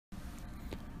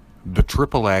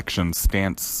Triple action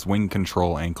stance swing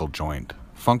control ankle joint.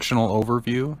 Functional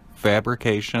overview,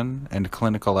 fabrication, and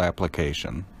clinical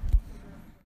application.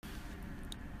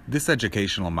 This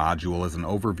educational module is an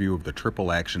overview of the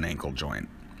triple action ankle joint.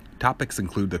 Topics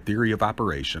include the theory of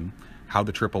operation, how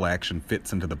the triple action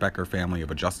fits into the Becker family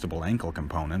of adjustable ankle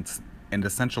components, and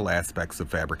essential aspects of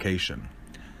fabrication.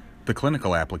 The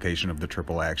clinical application of the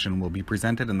triple action will be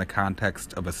presented in the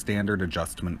context of a standard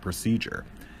adjustment procedure.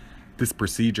 This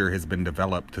procedure has been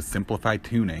developed to simplify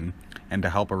tuning and to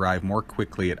help arrive more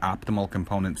quickly at optimal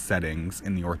component settings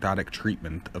in the orthotic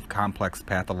treatment of complex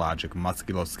pathologic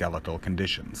musculoskeletal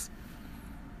conditions.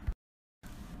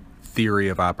 Theory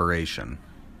of operation.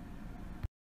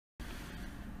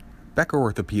 Becker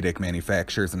Orthopedic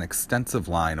manufactures an extensive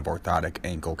line of orthotic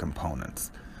ankle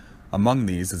components. Among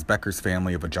these is Becker's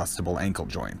family of adjustable ankle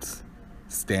joints.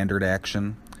 Standard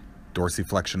action,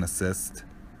 dorsiflexion assist,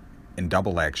 and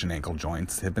double action ankle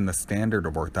joints have been the standard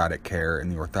of orthotic care in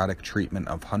the orthotic treatment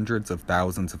of hundreds of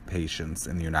thousands of patients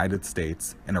in the United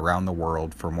States and around the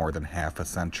world for more than half a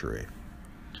century.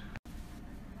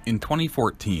 In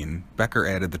 2014, Becker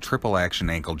added the triple action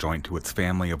ankle joint to its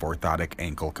family of orthotic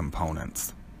ankle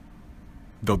components.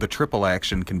 Though the triple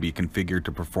action can be configured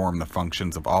to perform the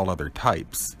functions of all other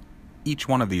types, each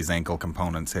one of these ankle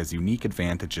components has unique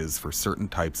advantages for certain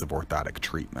types of orthotic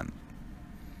treatment.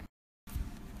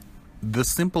 The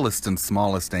simplest and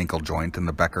smallest ankle joint in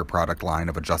the Becker product line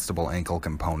of adjustable ankle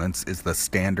components is the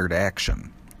standard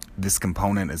action. This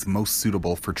component is most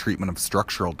suitable for treatment of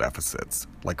structural deficits,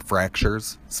 like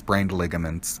fractures, sprained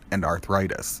ligaments, and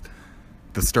arthritis.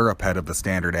 The stirrup head of the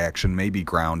standard action may be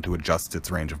ground to adjust its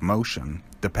range of motion,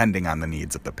 depending on the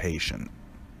needs of the patient.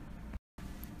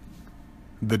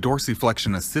 The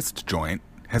dorsiflexion assist joint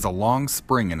has a long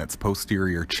spring in its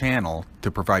posterior channel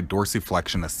to provide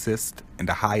dorsiflexion assist and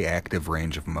a high active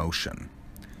range of motion.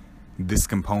 This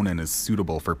component is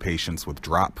suitable for patients with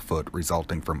drop foot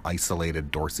resulting from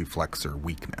isolated dorsiflexor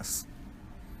weakness.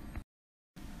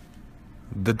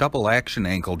 The double action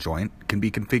ankle joint can be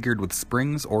configured with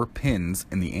springs or pins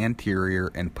in the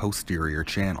anterior and posterior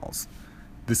channels.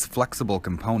 This flexible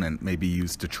component may be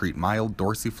used to treat mild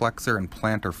dorsiflexor and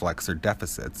plantar flexor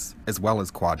deficits, as well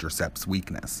as quadriceps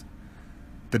weakness.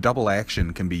 The double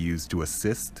action can be used to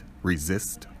assist,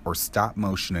 resist, or stop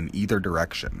motion in either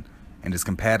direction, and is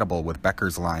compatible with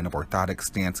Becker's line of orthotic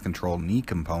stance control knee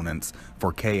components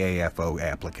for KAFO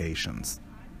applications.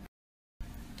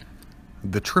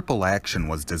 The triple action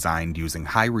was designed using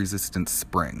high-resistance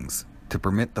springs to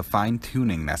permit the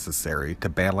fine-tuning necessary to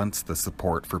balance the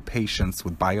support for patients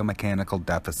with biomechanical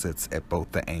deficits at both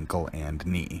the ankle and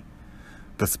knee.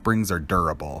 The springs are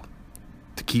durable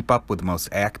to keep up with the most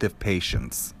active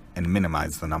patients and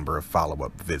minimize the number of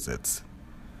follow-up visits.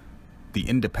 The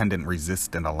independent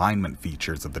resist and alignment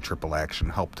features of the triple action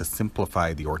help to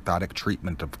simplify the orthotic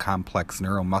treatment of complex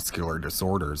neuromuscular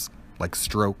disorders like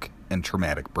stroke and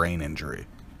traumatic brain injury.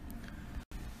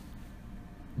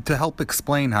 To help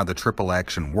explain how the triple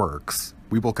action works,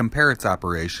 we will compare its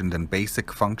operation and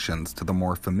basic functions to the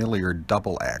more familiar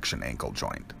double action ankle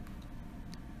joint.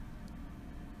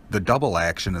 The double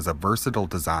action is a versatile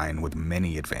design with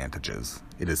many advantages.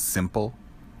 It is simple,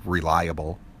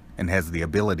 reliable, and has the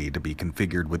ability to be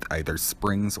configured with either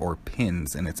springs or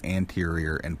pins in its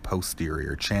anterior and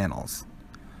posterior channels.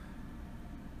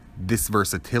 This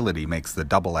versatility makes the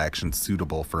double action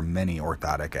suitable for many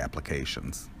orthotic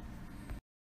applications.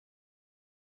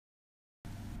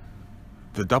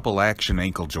 The double action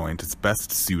ankle joint is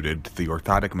best suited to the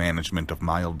orthotic management of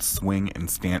mild swing and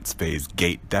stance phase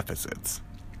gait deficits.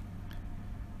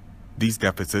 These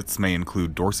deficits may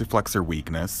include dorsiflexor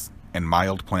weakness and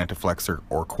mild plantarflexor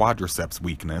or quadriceps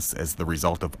weakness as the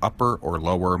result of upper or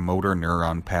lower motor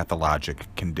neuron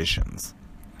pathologic conditions.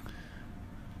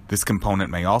 This component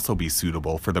may also be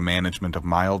suitable for the management of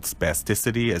mild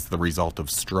spasticity as the result of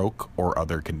stroke or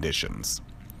other conditions.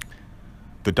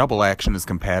 The double action is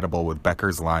compatible with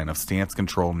Becker's line of stance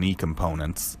control knee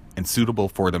components and suitable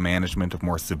for the management of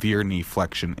more severe knee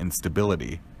flexion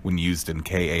instability when used in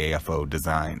KAFO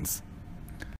designs.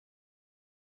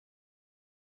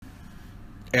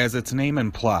 As its name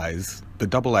implies, the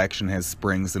double action has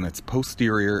springs in its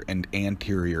posterior and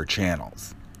anterior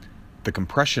channels. The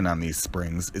compression on these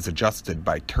springs is adjusted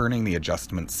by turning the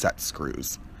adjustment set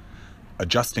screws.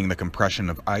 Adjusting the compression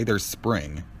of either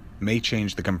spring may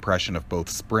change the compression of both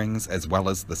springs as well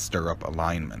as the stirrup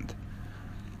alignment.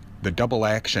 The double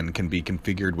action can be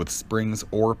configured with springs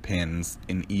or pins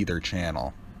in either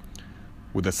channel.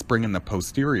 With a spring in the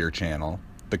posterior channel,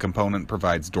 the component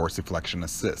provides dorsiflexion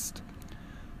assist.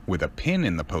 With a pin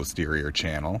in the posterior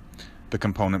channel, the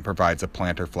component provides a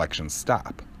plantar flexion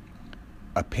stop.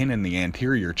 A pin in the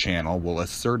anterior channel will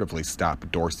assertively stop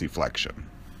dorsiflexion.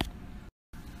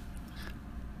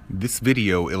 This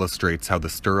video illustrates how the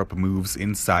stirrup moves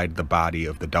inside the body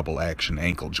of the double action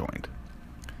ankle joint.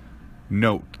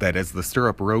 Note that as the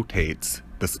stirrup rotates,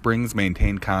 the springs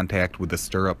maintain contact with the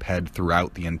stirrup head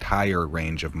throughout the entire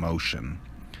range of motion.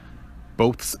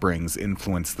 Both springs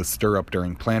influence the stirrup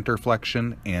during plantar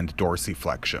flexion and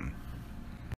dorsiflexion.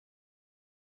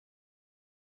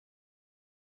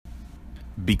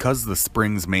 Because the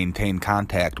springs maintain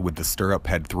contact with the stirrup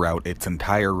head throughout its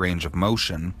entire range of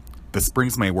motion, the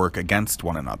springs may work against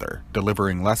one another,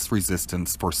 delivering less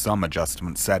resistance for some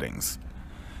adjustment settings.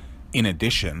 In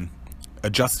addition,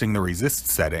 adjusting the resist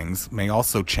settings may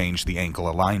also change the ankle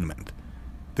alignment.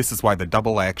 This is why the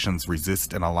double action's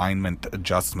resist and alignment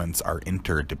adjustments are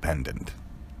interdependent.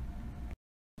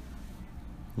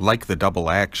 Like the double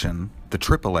action, the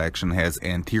triple action has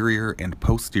anterior and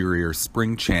posterior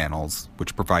spring channels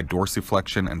which provide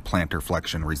dorsiflexion and plantar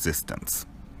flexion resistance.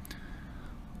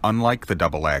 Unlike the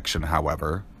double action,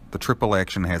 however, the triple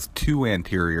action has two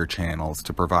anterior channels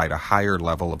to provide a higher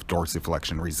level of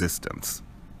dorsiflexion resistance.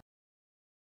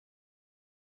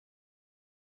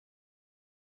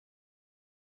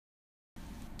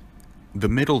 The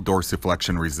middle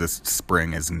dorsiflexion resist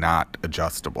spring is not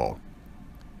adjustable,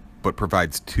 but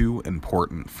provides two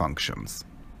important functions.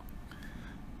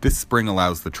 This spring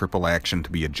allows the triple action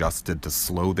to be adjusted to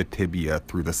slow the tibia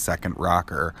through the second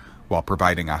rocker while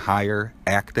providing a higher,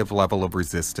 active level of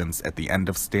resistance at the end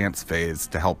of stance phase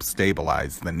to help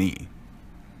stabilize the knee.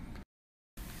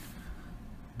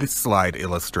 This slide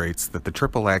illustrates that the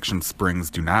triple action springs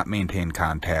do not maintain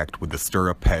contact with the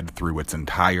stirrup head through its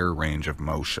entire range of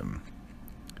motion.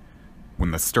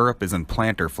 When the stirrup is in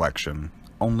plantar flexion,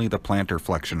 only the plantar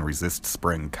flexion resist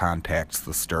spring contacts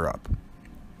the stirrup.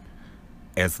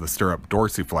 As the stirrup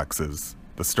dorsiflexes,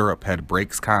 the stirrup head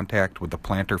breaks contact with the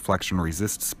plantar flexion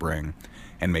resist spring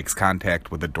and makes contact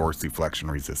with the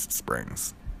dorsiflexion resist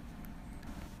springs.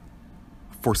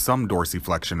 For some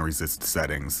dorsiflexion resist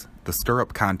settings, the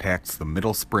stirrup contacts the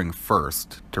middle spring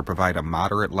first to provide a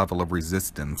moderate level of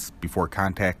resistance before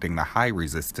contacting the high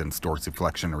resistance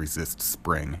dorsiflexion resist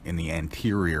spring in the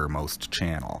anterior most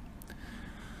channel.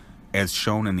 As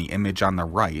shown in the image on the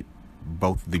right,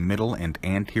 both the middle and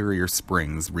anterior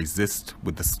springs resist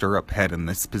with the stirrup head in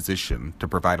this position to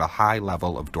provide a high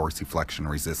level of dorsiflexion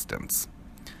resistance.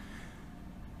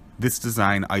 This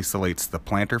design isolates the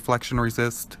plantar flexion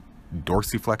resist,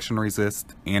 dorsiflexion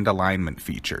resist, and alignment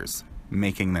features,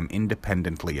 making them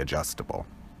independently adjustable.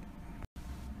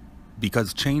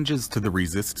 Because changes to the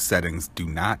resist settings do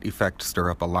not affect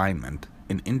stirrup alignment,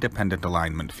 an independent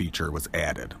alignment feature was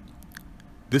added.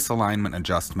 This alignment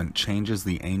adjustment changes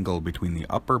the angle between the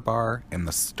upper bar and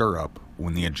the stirrup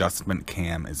when the adjustment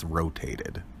cam is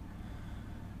rotated.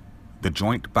 The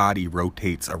joint body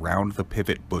rotates around the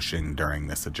pivot bushing during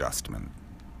this adjustment.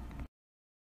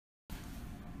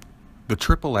 The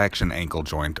triple action ankle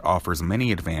joint offers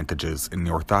many advantages in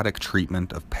the orthotic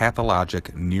treatment of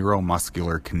pathologic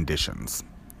neuromuscular conditions.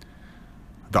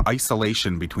 The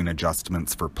isolation between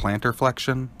adjustments for plantar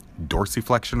flexion,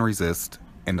 dorsiflexion resist,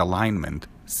 and alignment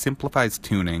simplifies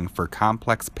tuning for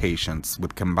complex patients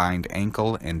with combined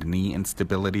ankle and knee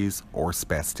instabilities or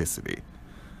spasticity.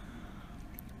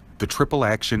 The triple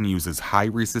action uses high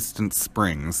resistance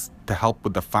springs to help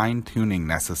with the fine-tuning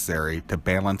necessary to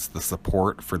balance the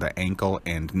support for the ankle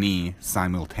and knee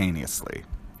simultaneously.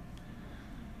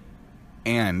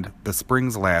 And the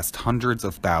springs last hundreds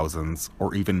of thousands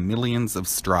or even millions of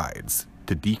strides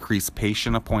to decrease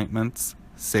patient appointments,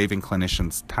 saving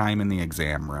clinicians time in the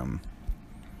exam room.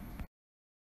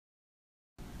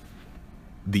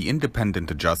 The independent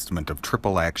adjustment of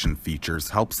triple action features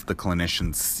helps the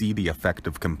clinicians see the effect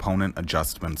of component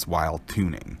adjustments while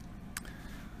tuning.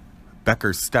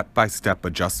 Becker's step-by-step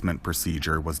adjustment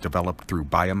procedure was developed through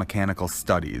biomechanical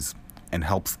studies and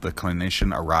helps the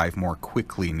clinician arrive more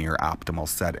quickly near optimal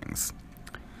settings.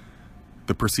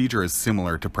 The procedure is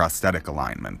similar to prosthetic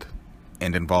alignment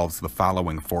and involves the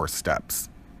following 4 steps: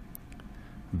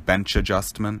 bench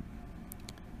adjustment,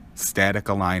 static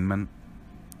alignment,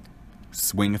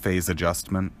 swing phase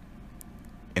adjustment,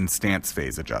 and stance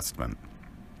phase adjustment.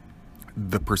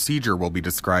 The procedure will be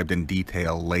described in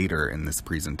detail later in this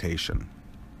presentation.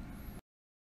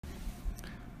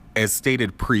 As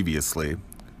stated previously,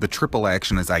 the triple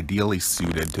action is ideally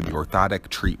suited to the orthotic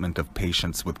treatment of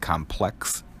patients with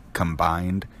complex,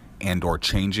 combined, and/or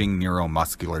changing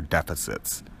neuromuscular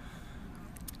deficits.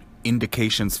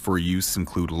 Indications for use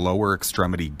include lower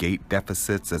extremity gait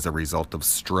deficits as a result of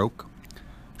stroke,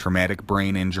 traumatic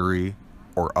brain injury,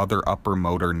 or other upper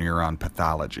motor neuron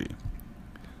pathology.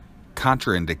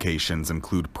 Contraindications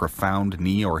include profound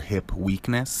knee or hip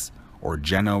weakness or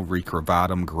geno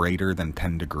recurvatum greater than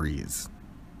 10 degrees.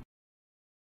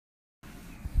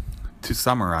 To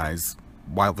summarize,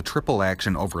 while the triple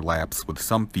action overlaps with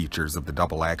some features of the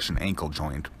double action ankle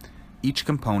joint, each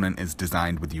component is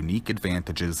designed with unique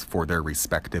advantages for their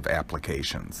respective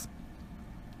applications.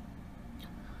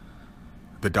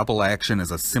 The double action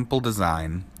is a simple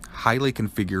design, highly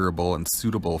configurable and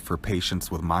suitable for patients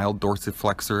with mild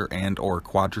dorsiflexor and/or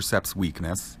quadriceps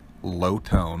weakness, low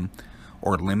tone,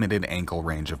 or limited ankle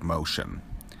range of motion.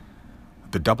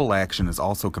 The double action is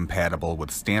also compatible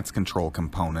with stance control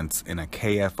components in a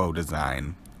KFO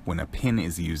design when a pin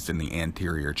is used in the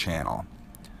anterior channel.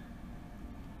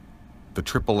 The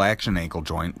triple action ankle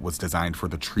joint was designed for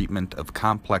the treatment of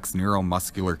complex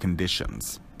neuromuscular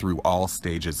conditions through all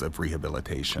stages of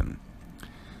rehabilitation.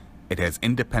 It has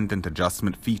independent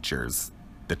adjustment features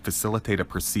that facilitate a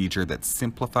procedure that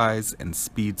simplifies and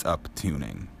speeds up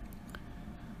tuning.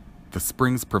 The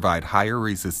springs provide higher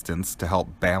resistance to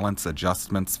help balance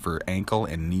adjustments for ankle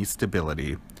and knee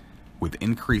stability, with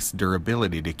increased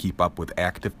durability to keep up with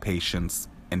active patients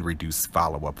and reduce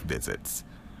follow-up visits.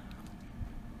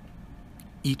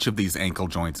 Each of these ankle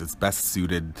joints is best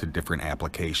suited to different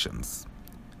applications.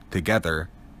 Together,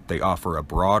 they offer a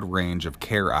broad range of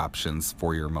care options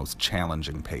for your most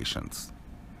challenging patients.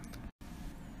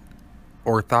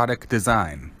 Orthotic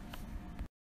design.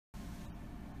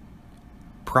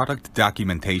 Product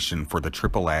documentation for the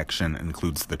triple action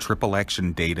includes the triple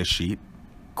action data sheet,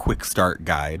 quick start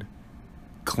guide,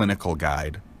 clinical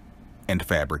guide, and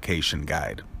fabrication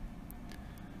guide.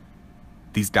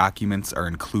 These documents are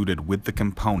included with the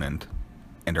component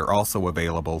and are also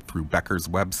available through Becker's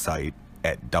website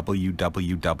at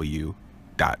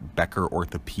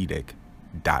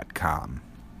www.beckerorthopedic.com.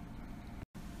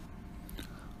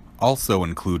 Also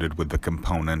included with the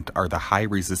component are the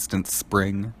high-resistance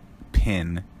spring,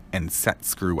 pin, and set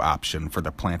screw option for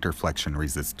the plantar flexion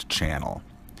resist channel.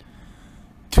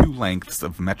 2 lengths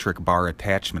of metric bar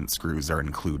attachment screws are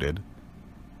included,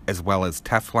 as well as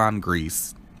Teflon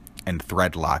grease and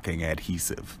thread locking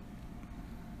adhesive.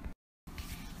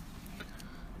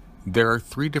 There are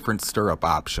 3 different stirrup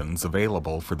options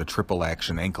available for the triple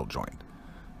action ankle joint: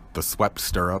 the swept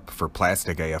stirrup for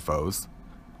plastic AFOs,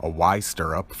 a Y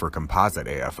stirrup for composite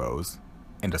AFOs,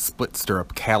 and a split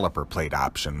stirrup caliper plate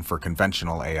option for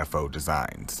conventional AFO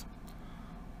designs.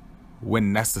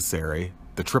 When necessary,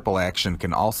 the triple action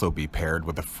can also be paired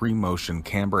with a free motion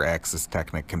camber axis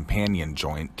technic companion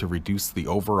joint to reduce the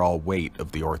overall weight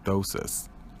of the orthosis.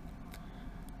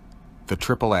 The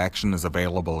triple action is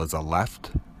available as a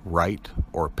left, right,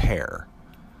 or pair.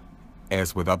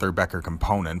 As with other Becker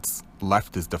components,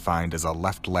 left is defined as a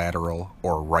left lateral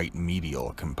or right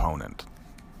medial component.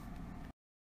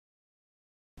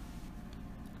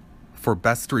 For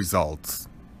best results,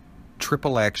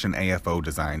 triple action AFO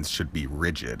designs should be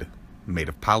rigid, made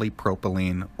of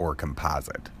polypropylene or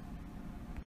composite.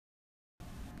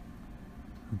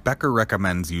 Becker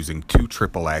recommends using 2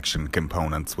 triple action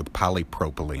components with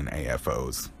polypropylene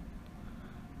AFOs.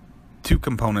 2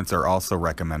 components are also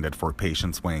recommended for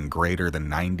patients weighing greater than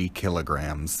 90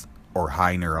 kilograms or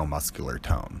high neuromuscular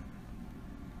tone.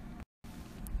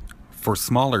 For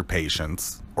smaller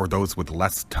patients, or those with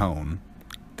less tone,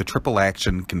 the triple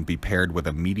action can be paired with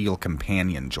a medial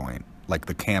companion joint, like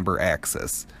the camber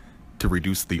axis, to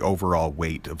reduce the overall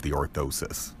weight of the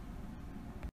orthosis.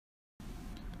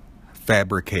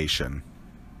 Fabrication.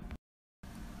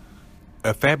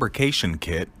 A fabrication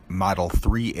kit, model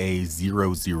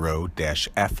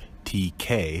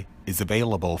 3A00-FTK, is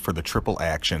available for the triple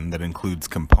action that includes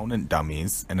component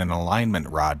dummies and an alignment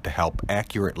rod to help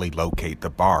accurately locate the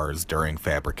bars during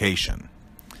fabrication.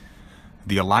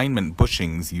 The alignment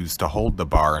bushings used to hold the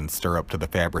bar and stirrup to the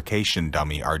fabrication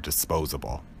dummy are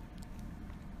disposable.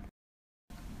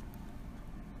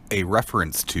 A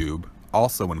reference tube,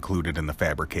 also included in the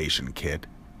fabrication kit,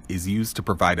 is used to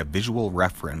provide a visual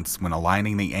reference when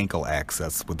aligning the ankle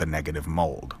axis with the negative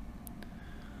mold.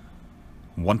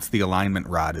 Once the alignment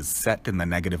rod is set in the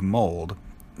negative mold,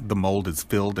 the mold is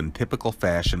filled in typical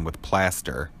fashion with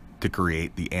plaster to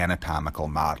create the anatomical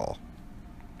model.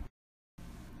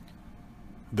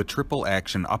 The triple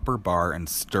action upper bar and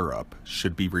stirrup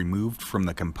should be removed from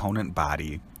the component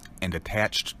body and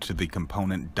attached to the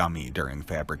component dummy during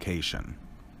fabrication.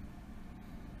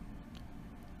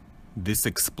 This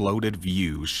exploded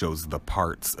view shows the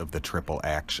parts of the triple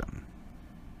action.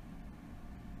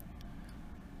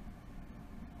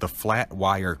 The flat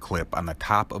wire clip on the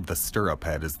top of the stirrup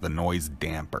head is the noise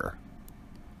damper.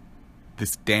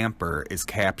 This damper is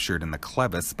captured in the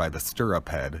clevis by the stirrup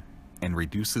head and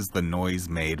reduces the noise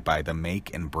made by the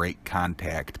make and break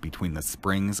contact between the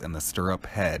springs and the stirrup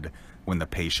head when the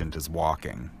patient is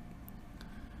walking.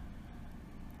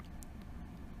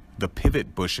 The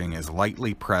pivot bushing is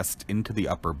lightly pressed into the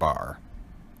upper bar.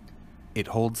 It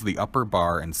holds the upper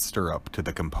bar and stirrup to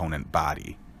the component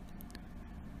body.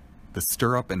 The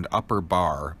stirrup and upper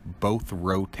bar both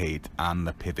rotate on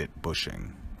the pivot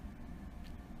bushing.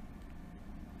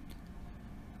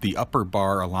 The upper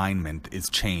bar alignment is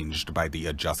changed by the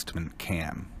adjustment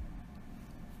cam.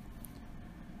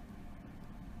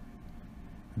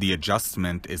 The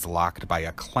adjustment is locked by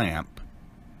a clamp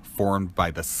formed by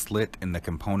the slit in the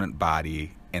component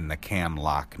body and the cam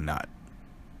lock nut.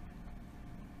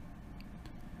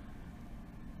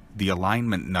 The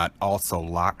alignment nut also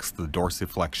locks the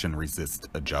dorsiflexion resist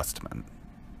adjustment.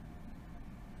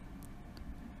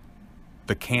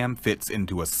 The cam fits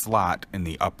into a slot in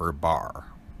the upper bar.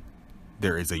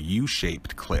 There is a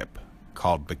U-shaped clip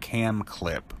called the cam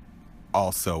clip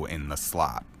also in the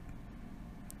slot.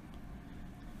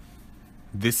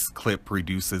 This clip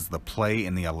reduces the play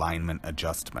in the alignment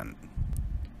adjustment.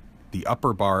 The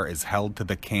upper bar is held to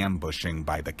the cam bushing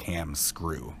by the cam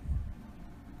screw.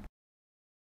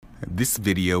 This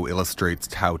video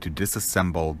illustrates how to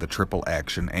disassemble the triple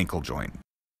action ankle joint.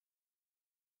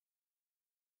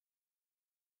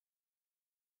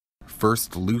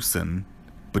 First, loosen,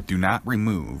 but do not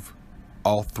remove,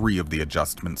 all 3 of the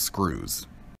adjustment screws.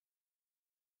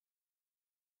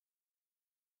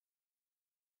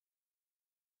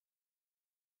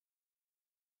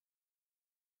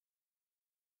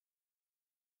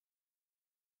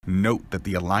 Note that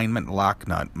the alignment lock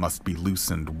nut must be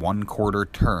loosened 1/4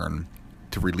 turn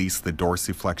to release the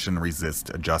dorsiflexion resist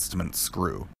adjustment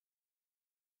screw.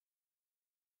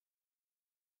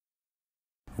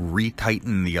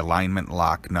 Retighten the alignment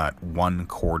lock nut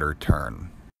 1/4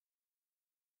 turn.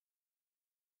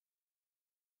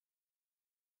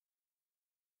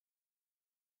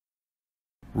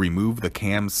 Remove the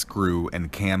cam screw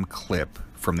and cam clip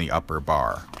from the upper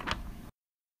bar.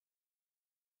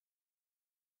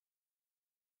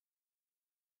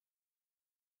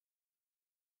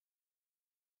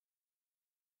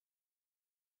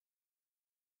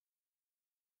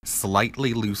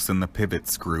 Slightly loosen the pivot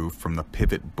screw from the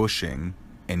pivot bushing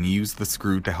and use the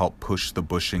screw to help push the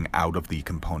bushing out of the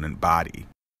component body.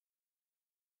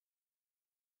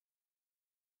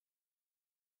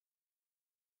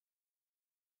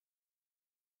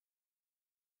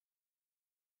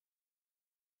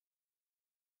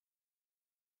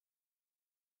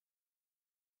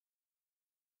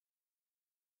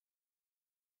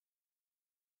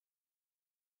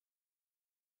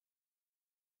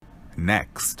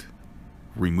 Next,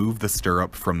 remove the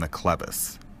stirrup from the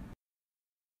clevis.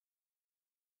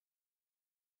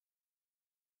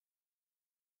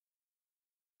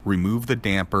 Remove the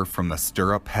damper from the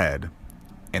stirrup head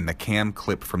and the cam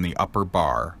clip from the upper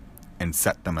bar and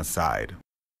set them aside.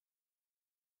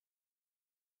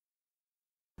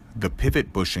 The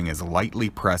pivot bushing is lightly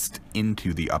pressed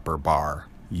into the upper bar.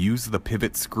 Use the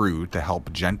pivot screw to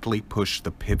help gently push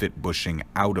the pivot bushing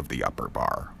out of the upper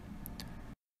bar.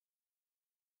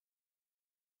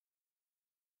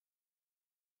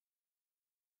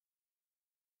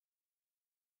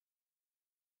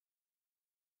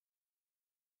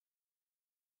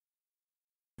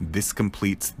 This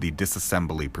completes the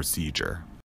disassembly procedure.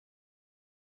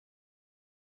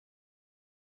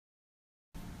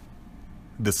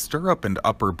 The stirrup and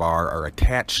upper bar are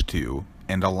attached to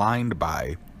and aligned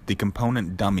by the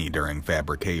component dummy during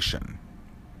fabrication.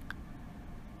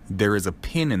 There is a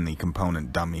pin in the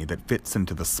component dummy that fits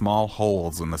into the small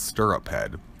holes in the stirrup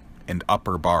head and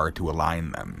upper bar to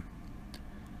align them.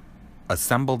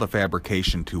 Assemble the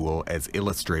fabrication tool as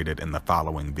illustrated in the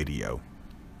following video.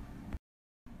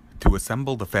 To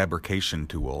assemble the fabrication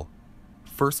tool,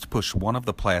 first push one of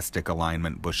the plastic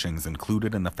alignment bushings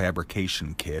included in the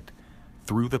fabrication kit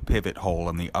through the pivot hole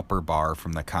in the upper bar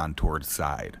from the contoured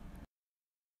side.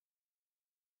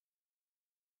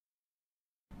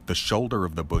 The shoulder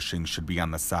of the bushing should be on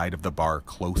the side of the bar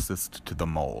closest to the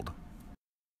mold.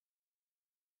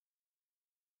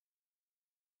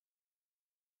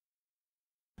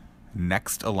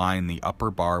 Next, align the upper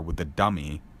bar with the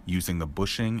dummy using the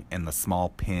bushing and the small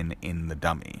pin in the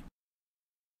dummy.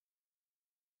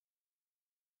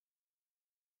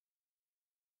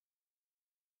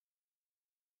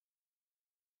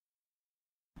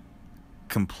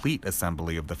 Complete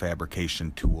assembly of the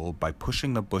fabrication tool by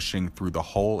pushing the bushing through the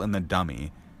hole in the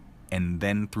dummy and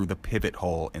then through the pivot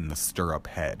hole in the stirrup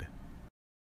head.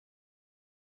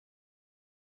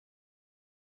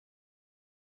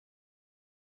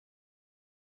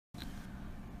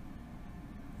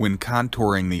 When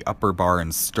contouring the upper bar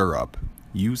and stirrup,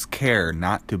 use care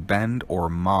not to bend or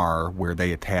mar where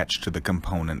they attach to the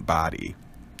component body.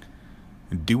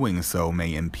 Doing so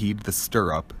may impede the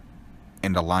stirrup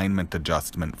and alignment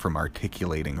adjustment from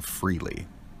articulating freely.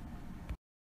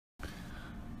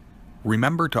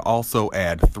 Remember to also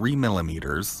add 3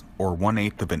 millimeters, or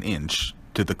 1/8 of an inch,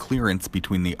 to the clearance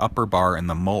between the upper bar and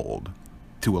the mold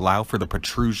to allow for the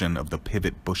protrusion of the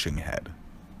pivot bushing head.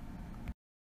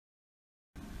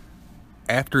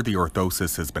 After the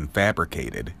orthosis has been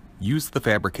fabricated, use the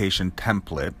fabrication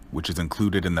template, which is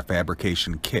included in the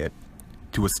fabrication kit,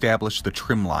 to establish the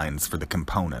trim lines for the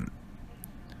component.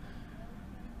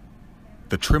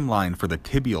 The trim line for the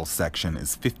tibial section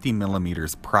is 50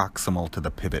 millimeters proximal to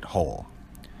the pivot hole.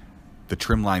 The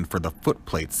trim line for the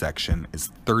footplate section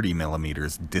is 30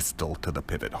 millimeters distal to the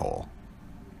pivot hole.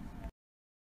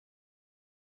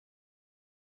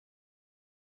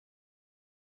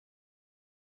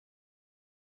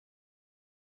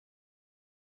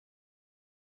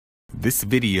 This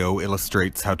video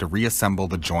illustrates how to reassemble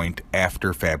the joint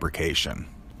after fabrication.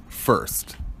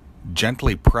 First,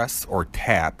 gently press or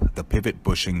tap the pivot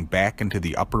bushing back into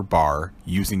the upper bar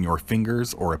using your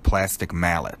fingers or a plastic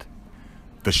mallet.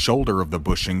 The shoulder of the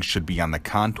bushing should be on the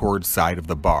contoured side of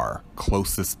the bar,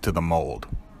 closest to the mold.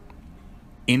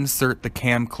 Insert the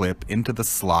cam clip into the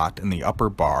slot in the upper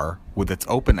bar with its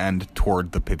open end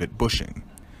toward the pivot bushing.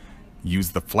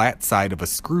 Use the flat side of a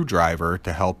screwdriver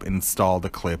to help install the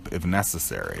clip if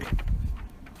necessary.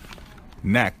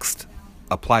 Next,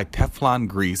 apply Teflon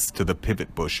grease to the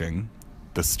pivot bushing,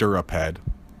 the stirrup head,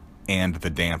 and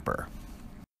the damper.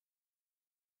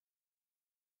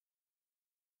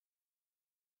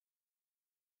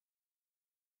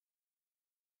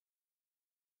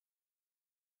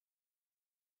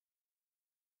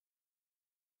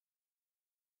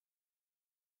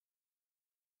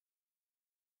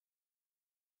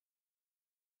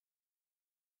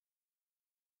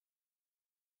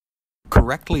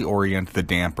 Correctly orient the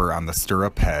damper on the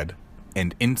stirrup head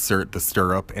and insert the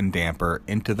stirrup and damper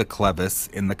into the clevis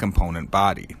in the component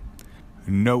body.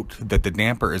 Note that the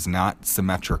damper is not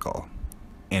symmetrical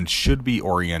and should be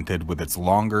oriented with its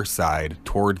longer side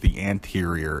toward the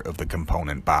anterior of the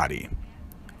component body.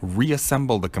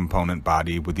 Reassemble the component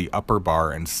body with the upper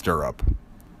bar and stirrup.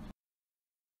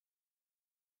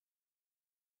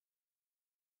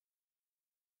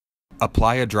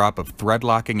 Apply a drop of thread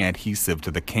locking adhesive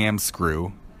to the cam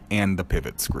screw and the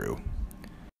pivot screw.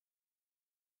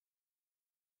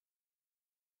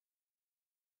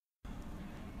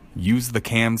 Use the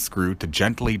cam screw to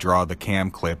gently draw the cam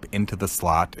clip into the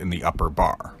slot in the upper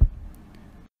bar.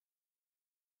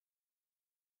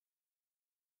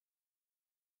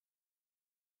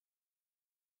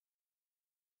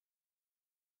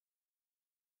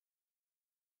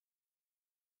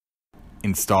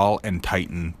 Install and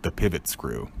tighten the pivot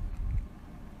screw.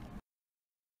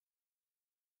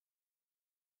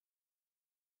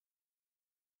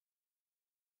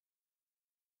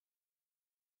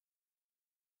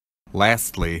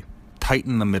 Lastly,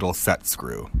 tighten the middle set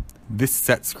screw. This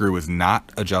set screw is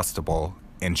not adjustable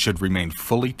and should remain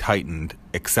fully tightened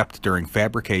except during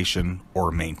fabrication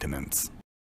or maintenance.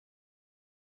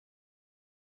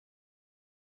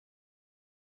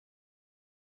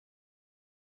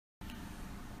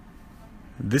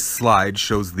 This slide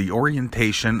shows the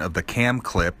orientation of the cam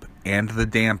clip and the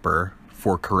damper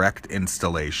for correct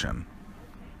installation.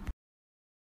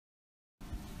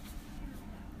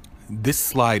 This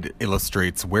slide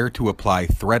illustrates where to apply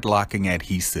thread locking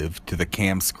adhesive to the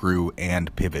cam screw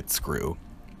and pivot screw.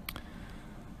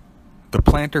 The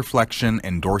plantar flexion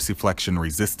and dorsiflexion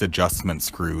resist adjustment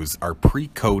screws are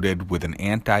pre-coated with an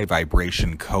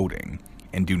anti-vibration coating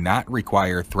and do not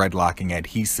require thread locking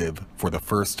adhesive for the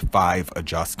first 5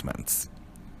 adjustments.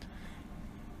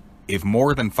 If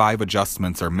more than 5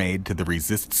 adjustments are made to the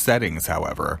resist settings,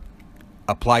 however,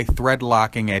 apply thread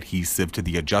locking adhesive to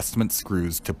the adjustment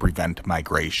screws to prevent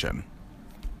migration.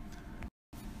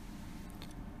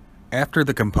 After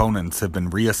the components have been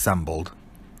reassembled,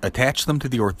 attach them to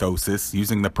the orthosis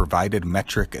using the provided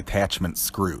metric attachment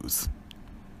screws.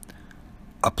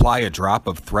 Apply a drop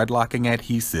of thread locking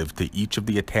adhesive to each of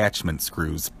the attachment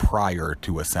screws prior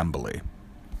to assembly.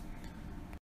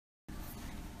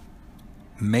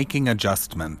 Making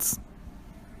adjustments.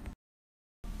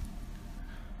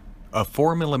 A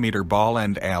 4mm ball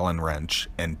end Allen wrench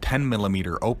and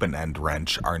 10mm open end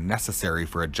wrench are necessary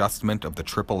for adjustment of the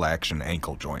triple action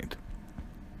ankle joint.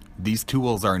 These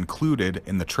tools are included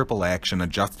in the triple action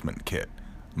adjustment kit,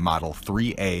 Model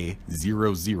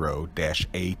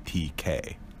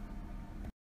 3A00-ATK.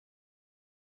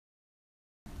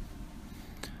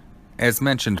 As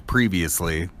mentioned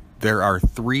previously, there are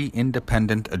 3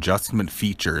 independent adjustment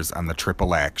features on the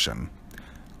triple action: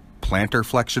 plantar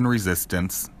flexion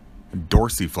resistance,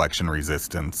 dorsiflexion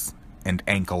resistance, and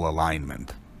ankle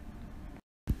alignment.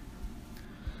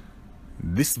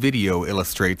 This video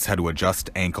illustrates how to adjust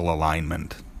ankle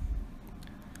alignment.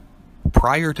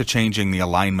 Prior to changing the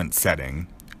alignment setting,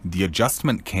 the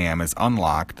adjustment cam is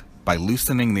unlocked by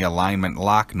loosening the alignment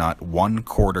lock nut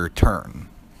 1/4 turn.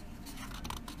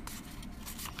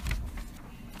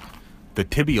 The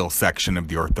tibial section of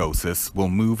the orthosis will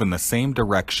move in the same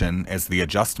direction as the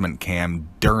adjustment cam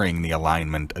during the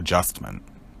alignment adjustment.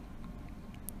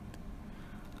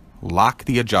 Lock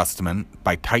the adjustment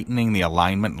by tightening the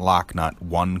alignment lock nut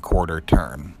 1/4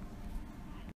 turn.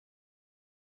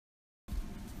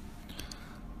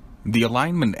 The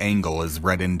alignment angle is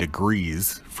read in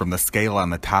degrees from the scale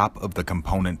on the top of the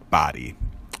component body.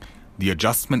 The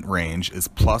adjustment range is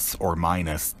plus or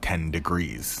minus 10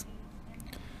 degrees.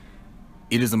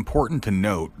 It is important to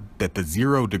note that the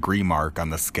 0-degree mark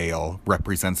on the scale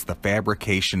represents the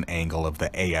fabrication angle of the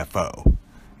AFO,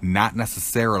 not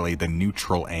necessarily the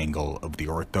neutral angle of the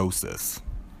orthosis.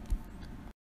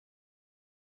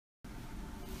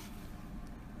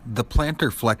 The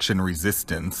plantar flexion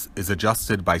resistance is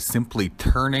adjusted by simply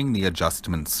turning the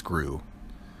adjustment screw.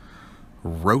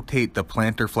 Rotate the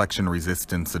plantar flexion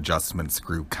resistance adjustment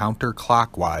screw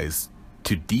counterclockwise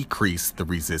to decrease the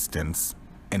resistance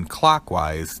and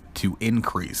clockwise to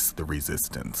increase the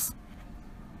resistance.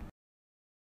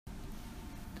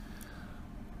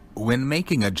 When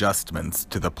making adjustments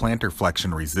to the plantar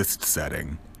flexion resist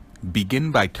setting,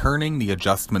 begin by turning the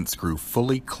adjustment screw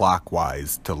fully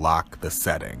clockwise to lock the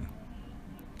setting.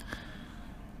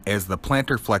 As the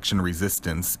plantar flexion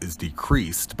resistance is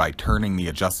decreased by turning the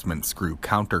adjustment screw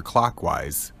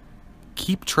counterclockwise,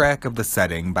 keep track of the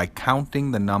setting by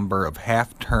counting the number of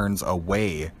half turns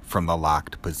away from the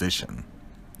locked position.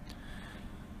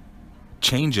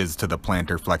 Changes to the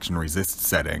plantar flexion resist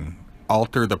setting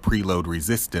alter the preload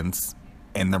resistance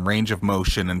and the range of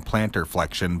motion in plantar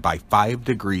flexion by 5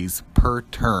 degrees per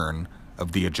turn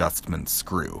of the adjustment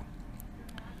screw.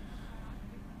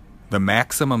 The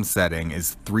maximum setting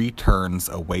is 3 turns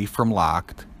away from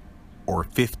locked, or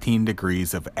 15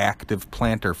 degrees of active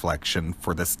plantar flexion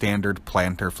for the standard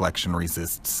plantar flexion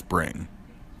resist spring.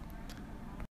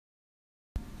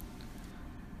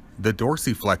 The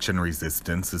dorsiflexion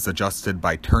resistance is adjusted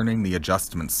by turning the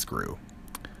adjustment screw.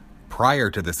 Prior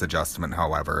to this adjustment,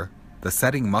 however, the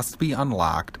setting must be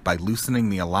unlocked by loosening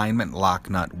the alignment lock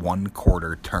nut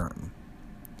 1/4 turn.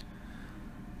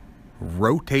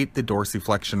 Rotate the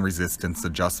dorsiflexion resistance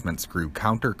adjustment screw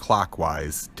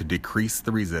counterclockwise to decrease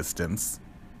the resistance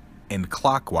and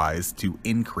clockwise to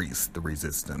increase the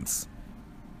resistance.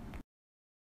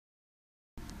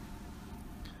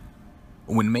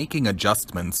 When making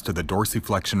adjustments to the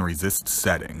dorsiflexion resist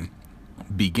setting,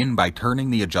 begin by turning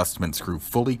the adjustment screw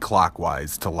fully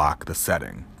clockwise to lock the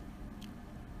setting.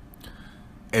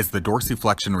 As the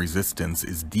dorsiflexion resistance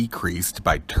is decreased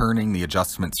by turning the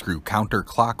adjustment screw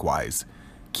counterclockwise,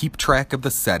 keep track of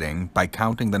the setting by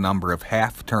counting the number of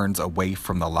half turns away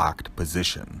from the locked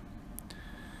position.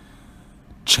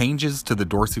 Changes to the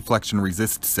dorsiflexion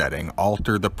resist setting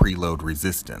alter the preload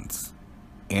resistance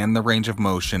and the range of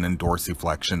motion in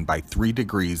dorsiflexion by 3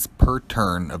 degrees per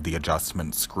turn of the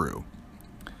adjustment screw.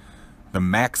 The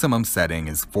maximum setting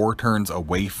is 4 turns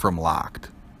away from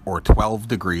locked, or 12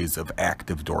 degrees of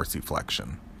active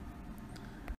dorsiflexion.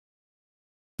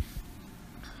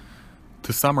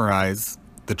 To summarize,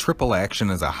 the triple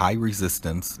action is a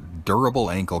high-resistance,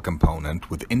 durable ankle component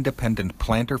with independent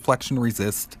plantar flexion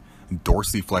resist,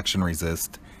 dorsiflexion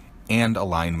resist, and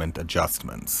alignment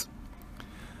adjustments.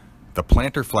 The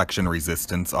plantar flexion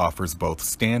resistance offers both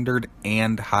standard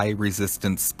and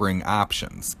high-resistance spring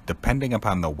options, depending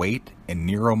upon the weight and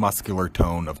neuromuscular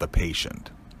tone of the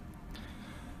patient.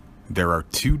 There are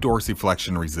 2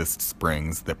 dorsiflexion resist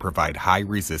springs that provide high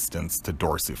resistance to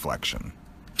dorsiflexion.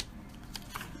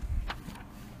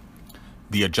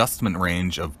 The adjustment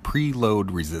range of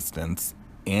preload resistance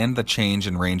and the change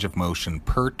in range of motion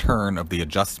per turn of the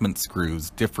adjustment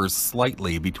screws differs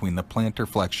slightly between the plantar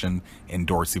flexion and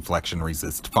dorsiflexion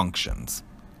resist functions.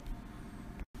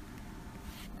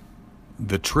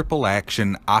 The triple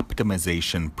action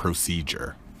optimization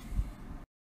procedure.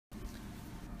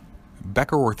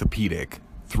 Becker Orthopedic,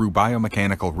 through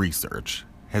biomechanical research,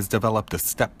 has developed a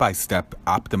step-by-step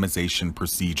optimization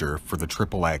procedure for the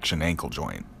triple action ankle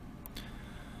joint.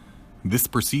 This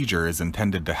procedure is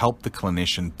intended to help the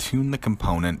clinician tune the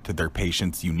component to their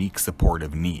patient's unique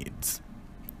supportive needs.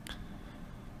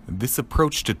 This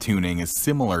approach to tuning is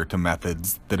similar to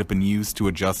methods that have been used to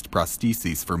adjust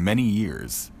prostheses for many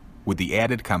years, with the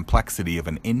added complexity of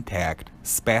an intact,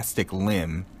 spastic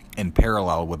limb in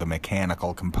parallel with a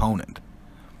mechanical component.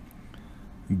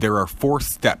 There are 4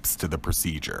 steps to the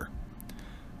procedure: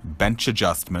 bench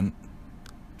adjustment,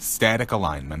 static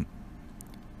alignment,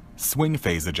 swing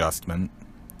phase adjustment,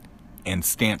 and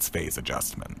stance phase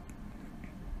adjustment.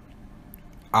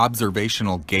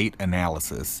 Observational gait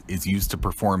analysis is used to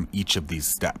perform each of these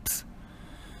steps.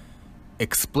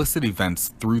 Explicit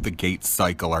events through the gait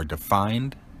cycle are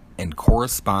defined and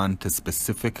correspond to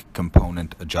specific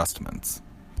component adjustments.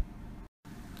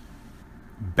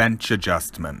 Bench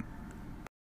adjustment.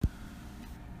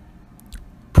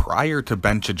 Prior to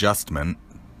bench adjustment,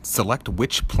 select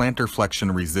which plantar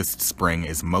flexion resist spring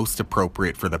is most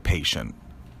appropriate for the patient,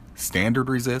 standard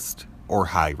resist or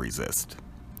high resist.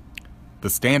 The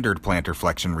standard plantar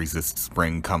flexion resist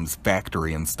spring comes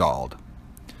factory installed.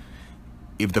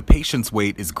 If the patient's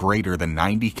weight is greater than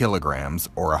 90 kilograms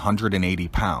or 180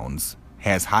 pounds,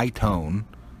 has high tone,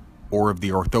 or if the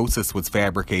orthosis was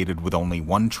fabricated with only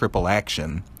one triple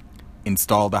action,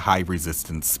 install the high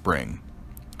resistance spring.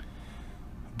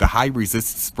 The high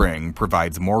resist spring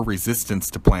provides more resistance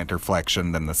to plantar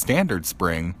flexion than the standard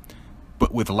spring,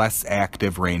 but with less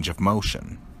active range of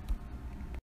motion.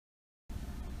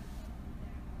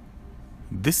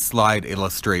 This slide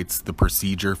illustrates the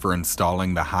procedure for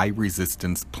installing the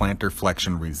high-resistance plantar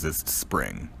flexion resist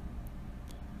spring.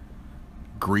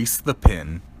 Grease the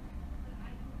pin,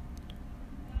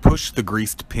 push the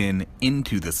greased pin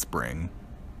into the spring,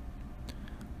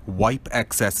 wipe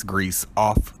excess grease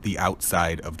off the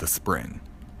outside of the spring.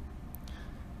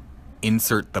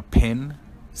 Insert the pin,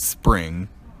 spring,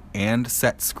 and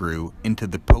set screw into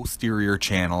the posterior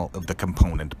channel of the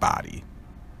component body.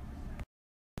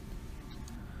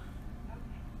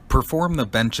 Perform the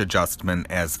bench adjustment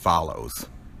as follows.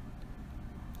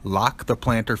 Lock the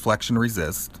plantar flexion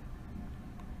resist,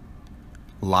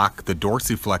 lock the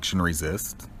dorsiflexion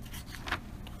resist,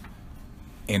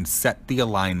 and set the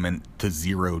alignment to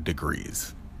 0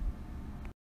 degrees.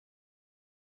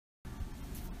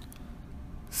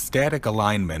 Static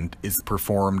alignment is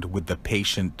performed with the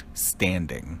patient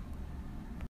standing.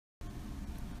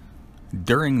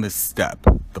 During this step,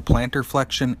 the plantar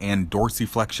flexion and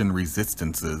dorsiflexion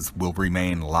resistances will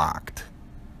remain locked.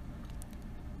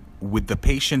 With the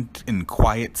patient in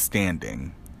quiet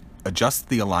standing, adjust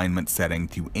the alignment setting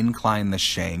to incline the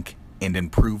shank and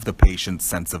improve the patient's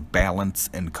sense of balance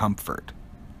and comfort.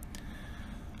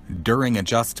 During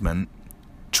adjustment,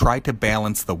 try to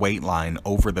balance the weight line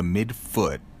over the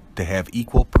midfoot to have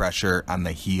equal pressure on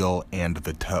the heel and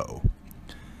the toe.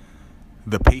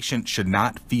 The patient should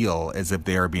not feel as if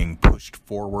they are being pushed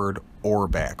forward or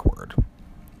backward.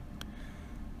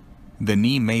 The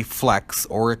knee may flex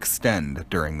or extend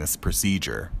during this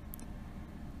procedure.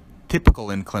 Typical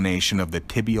inclination of the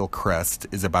tibial crest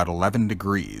is about 11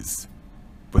 degrees,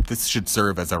 but this should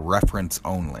serve as a reference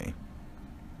only.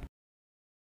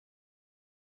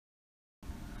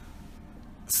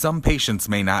 Some patients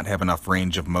may not have enough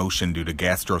range of motion due to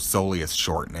gastrosoleus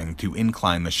shortening to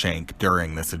incline the shank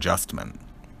during this adjustment.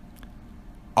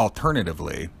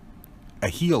 Alternatively, a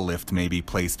heel lift may be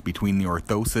placed between the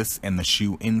orthosis and the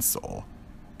shoe insole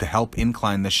to help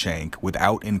incline the shank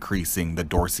without increasing the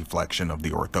dorsiflexion of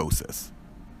the orthosis.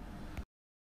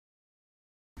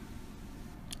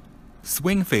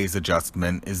 Swing phase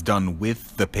adjustment is done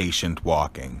with the patient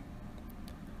walking.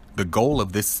 The goal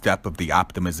of this step of the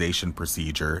optimization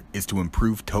procedure is to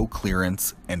improve toe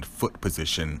clearance and foot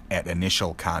position at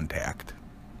initial contact.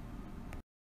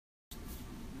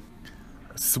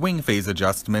 Swing phase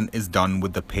adjustment is done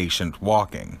with the patient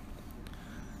walking.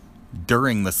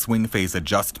 During the swing phase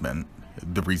adjustment,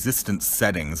 the resistance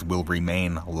settings will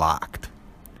remain locked.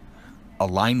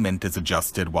 Alignment is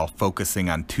adjusted while focusing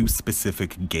on 2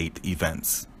 specific gait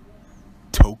events: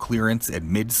 toe clearance at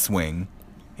mid-swing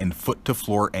and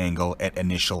foot-to-floor angle at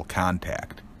initial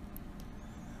contact.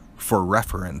 For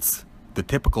reference, the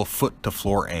typical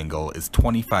foot-to-floor angle is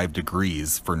 25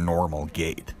 degrees for normal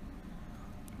gait.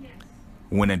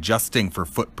 When adjusting for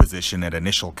foot position at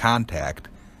initial contact,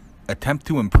 attempt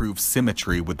to improve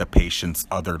symmetry with the patient's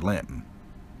other limb.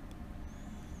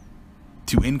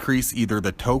 To increase either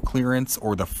the toe clearance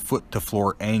or the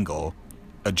foot-to-floor angle,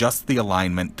 adjust the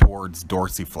alignment towards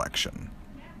dorsiflexion.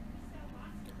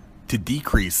 To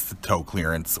decrease the toe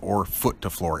clearance or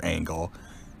foot-to-floor angle,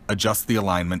 adjust the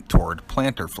alignment toward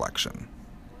plantar flexion.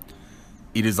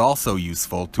 It is also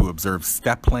useful to observe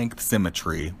step length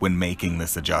symmetry when making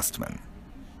this adjustment.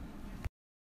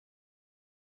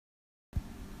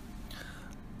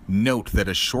 Note that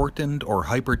a shortened or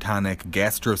hypertonic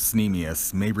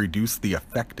gastrocnemius may reduce the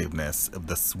effectiveness of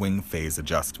the swing phase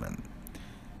adjustment.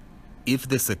 If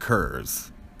this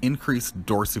occurs, increased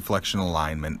dorsiflexion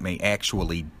alignment may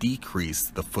actually decrease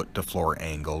the foot-to-floor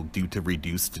angle due to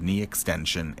reduced knee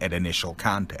extension at initial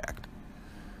contact.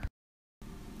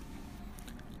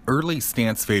 Early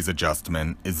stance phase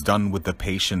adjustment is done with the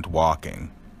patient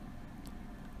walking.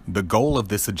 The goal of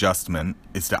this adjustment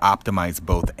is to optimize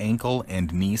both ankle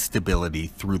and knee stability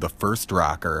through the first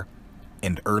rocker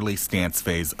and early stance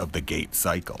phase of the gait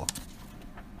cycle.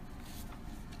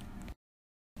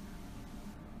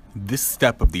 This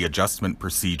step of the adjustment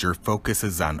procedure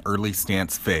focuses on early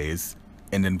stance phase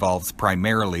and involves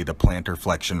primarily the plantar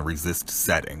flexion resist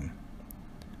setting.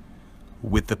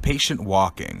 With the patient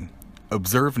walking,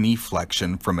 observe knee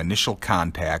flexion from initial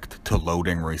contact to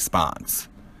loading response.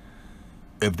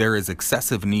 If there is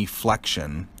excessive knee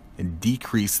flexion,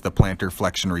 decrease the plantar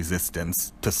flexion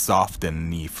resistance to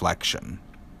soften knee flexion.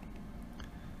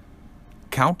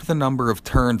 Count the number of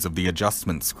turns of the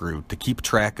adjustment screw to keep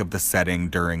track of the setting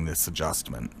during this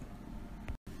adjustment.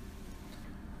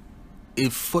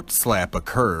 If foot slap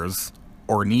occurs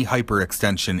or knee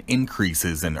hyperextension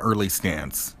increases in early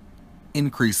stance,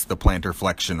 increase the plantar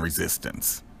flexion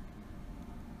resistance.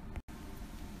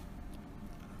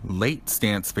 Late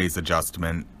stance phase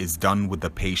adjustment is done with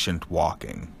the patient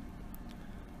walking.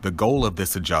 The goal of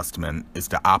this adjustment is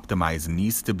to optimize knee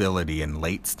stability in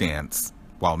late stance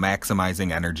while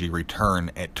maximizing energy return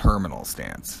at terminal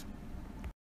stance.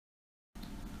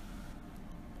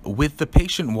 With the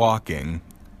patient walking,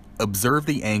 observe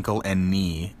the ankle and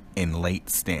knee in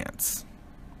late stance.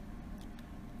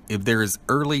 If there is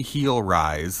early heel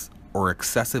rise or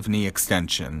excessive knee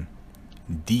extension,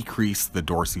 decrease the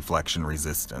dorsiflexion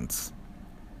resistance.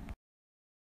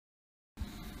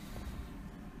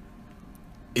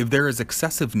 If there is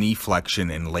excessive knee flexion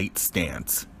in late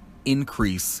stance,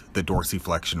 increase the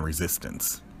dorsiflexion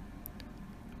resistance.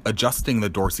 Adjusting the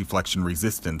dorsiflexion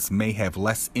resistance may have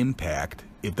less impact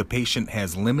if the patient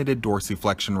has limited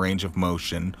dorsiflexion range of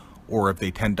motion or if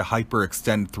they tend to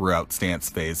hyperextend throughout stance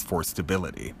phase for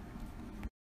stability.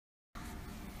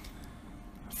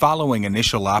 Following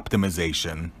initial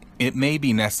optimization, it may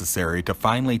be necessary to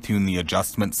finely tune the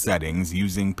adjustment settings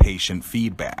using patient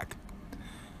feedback.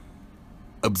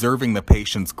 Observing the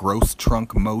patient's gross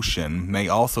trunk motion may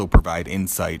also provide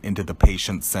insight into the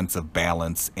patient's sense of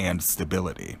balance and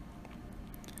stability.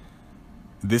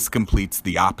 This completes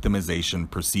the optimization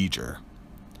procedure.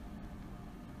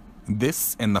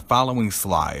 This and the following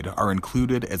slide are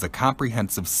included as a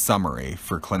comprehensive summary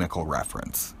for clinical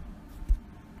reference.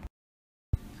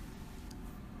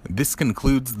 This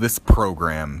concludes this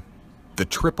program, the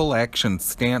Triple Action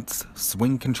Stance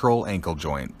Swing Control Ankle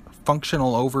Joint,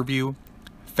 Functional Overview,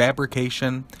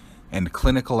 Fabrication, and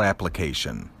Clinical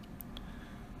Application.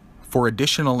 For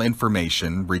additional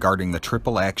information regarding the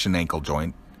Triple Action Ankle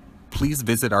Joint, please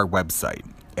visit our website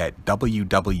at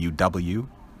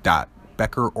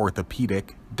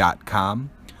www.beckerorthopedic.com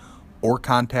or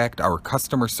contact our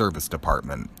customer service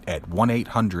department at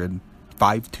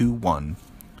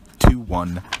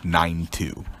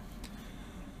 1-800-521-2192.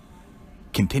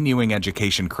 Continuing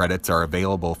education credits are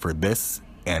available for this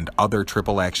and other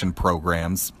Triple Action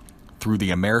programs through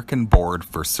the American Board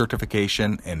for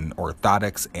Certification in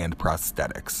Orthotics and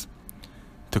Prosthetics.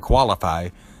 To qualify,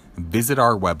 visit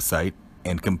our website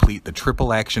and complete the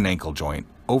Triple Action Ankle Joint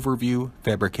Overview,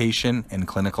 Fabrication, and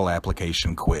Clinical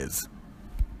Application quiz.